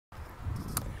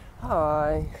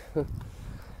Hi.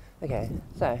 Okay,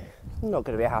 so not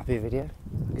going to be a happy video.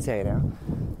 I can tell you now.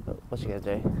 But what's you going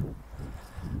to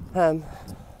do?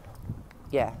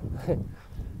 Yeah.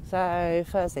 So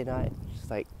Thursday night, just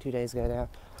like 2 days ago now,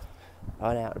 I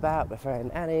went out and about with my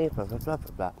friend Annie. Blah blah blah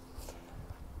blah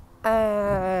blah.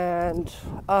 And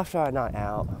after our night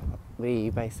out,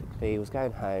 we basically was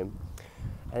going home,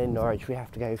 and in Norwich we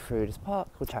have to go through this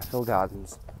park called Chaffel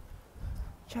Gardens.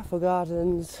 Chaffel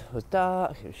Gardens was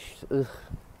dark, it was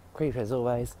creepy as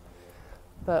always,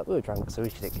 but we were drunk so we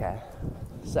didn't care.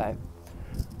 So,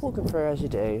 walking through as you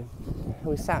do, and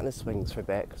we sat in the swings for a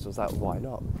bit because I was like, why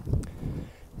not?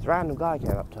 This random guy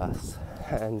came up to us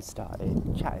and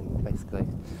started chatting basically.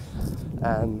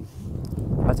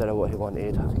 I don't know what he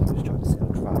wanted, I think he was trying to sell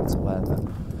drugs or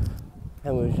whatever.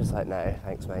 And we were just like, no,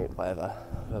 thanks mate, whatever,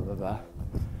 blah blah blah.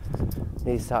 And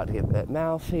he started to get a bit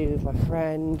mouthy with my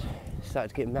friend. He started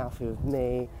to get mouthy with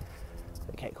me.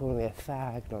 He kept calling me a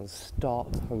fag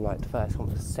non-stop from like the first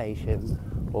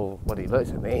conversation, or when he looked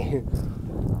at me,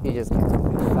 he just kept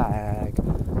calling me a fag, a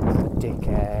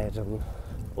dickhead, and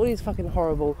all these fucking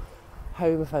horrible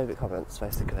homophobic comments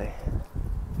basically.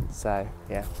 So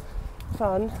yeah,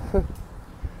 fun.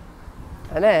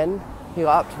 And then he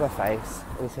got up to my face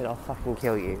and he said, I'll fucking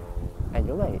kill you and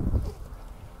your mate.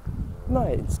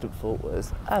 My instant thought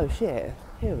was, oh shit,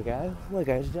 here we go, we're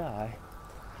going to die.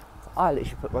 So I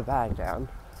literally put my bag down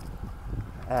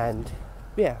and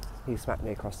yeah, he smacked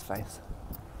me across the face.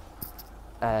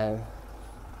 And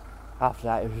after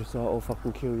that it was just like, I'll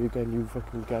fucking kill you again, you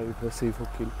fucking gay pussy,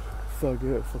 fucking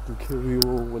faggot, fucking kill you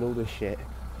all and all this shit.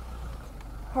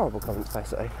 Horrible comments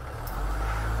basically.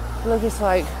 And I'm just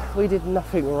like, we did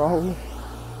nothing wrong,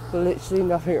 literally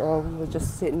nothing wrong, we're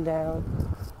just sitting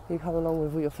down. You come along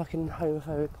with all your fucking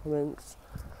homophobic comments,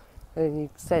 and you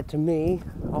said to me,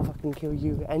 I'll fucking kill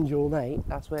you and your mate.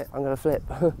 That's where I'm gonna flip.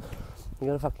 I'm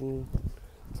gonna fucking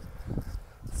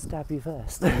stab you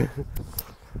first. To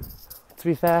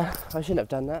be fair, I shouldn't have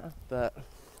done that, but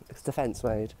it's defence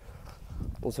mode.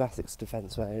 Automatic's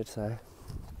defence mode, so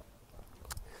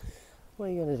what are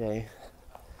you gonna do?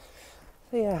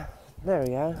 So yeah, there we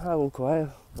go. I walk away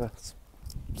with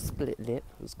a split lip.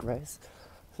 It was gross.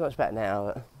 It's much better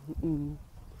now, but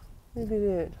maybe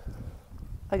it.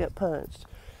 I get punched.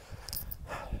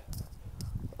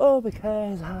 Oh,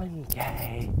 because I'm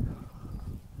gay.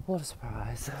 What a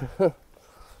surprise.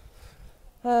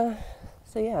 So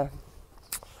yeah.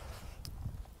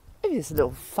 Maybe this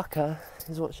little fucker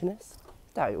is watching this.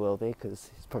 Doubt it will be,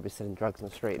 because he's probably selling drugs on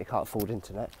the street and he can't afford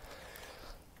internet.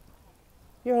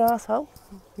 You're an asshole.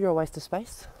 You're a waste of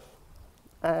space.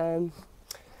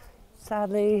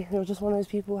 Sadly, you're just one of those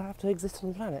people who have to exist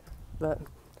on the planet. But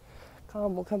karma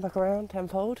will come back around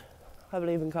tenfold. I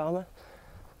believe in karma.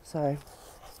 So,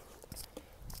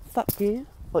 fuck you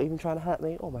for even trying to hurt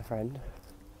me or my friend.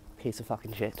 Piece of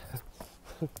fucking shit.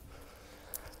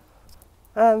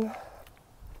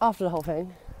 After the whole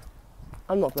thing,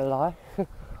 I'm not gonna lie, I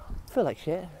feel like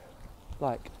shit.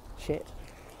 Like, shit.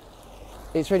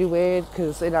 It's really weird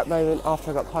because in that moment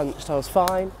after I got punched I was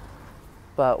fine,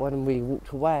 but when we walked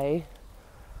away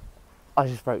I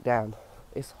just broke down.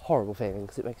 It's a horrible feeling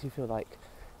because it makes you feel like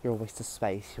you're a waste of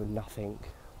space, you're nothing,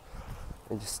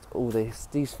 and just all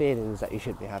these feelings that you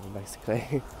shouldn't be having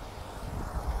basically.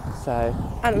 So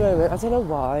at the moment I don't know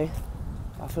why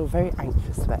I feel very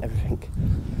anxious about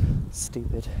everything.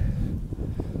 Stupid.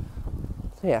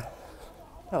 So yeah,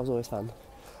 that was always fun.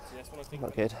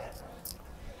 Not good.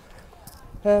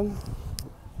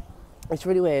 It's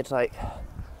really weird, like,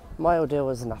 my ordeal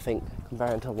was nothing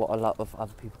compared to what a lot of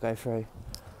other people go through,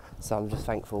 so I'm just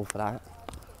thankful for that.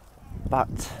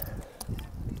 But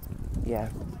yeah,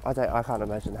 I can't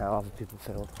imagine how other people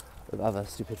feel with other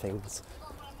stupid things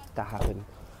that happen.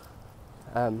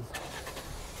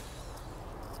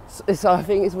 So I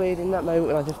think it's weird in that moment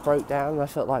when I just broke down and I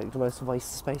felt like the most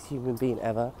waste space human being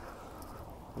ever.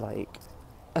 Like,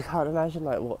 I can't imagine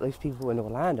like what those people in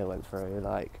Orlando went through,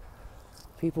 like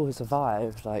people who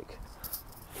survived, like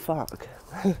fuck.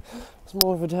 It's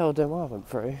more of a tale than I went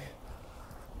through.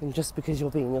 And just because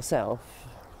you're being yourself,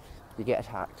 you get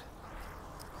attacked.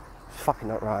 It's fucking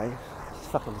not right. It's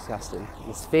fucking disgusting.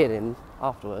 This feeling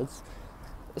afterwards,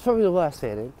 it's probably the worst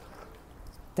feeling.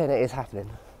 Then it is happening.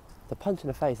 The punch in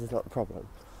the face is not the problem.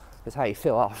 It's how you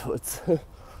feel afterwards. So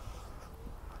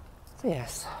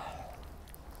yes,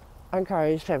 I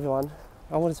encourage everyone.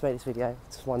 I wanted to make this video.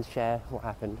 Just one, to share what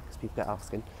happened because people get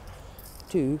asking.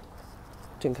 Two,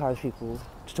 to encourage people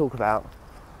to talk about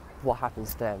what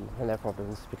happens to them and their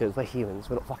problems, because we're humans,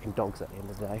 we're not fucking dogs at the end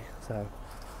of the day. So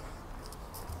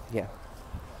yeah,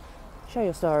 share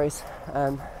your stories.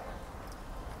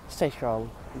 stay strong,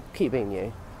 keep being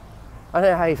you. I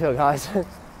don't know how you feel, guys.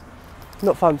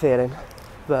 Not fun feeling,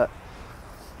 but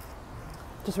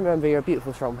just remember you're a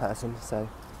beautiful, strong person, so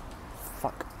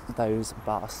fuck those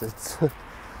bastards.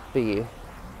 Be you.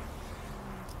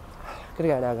 Gonna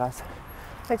go now, guys.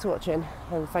 Thanks for watching,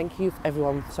 and thank you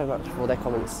everyone so much for their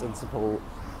comments and support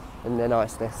and their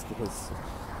niceness, because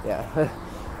yeah,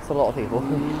 it's a lot of people.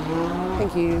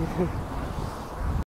 Thank you.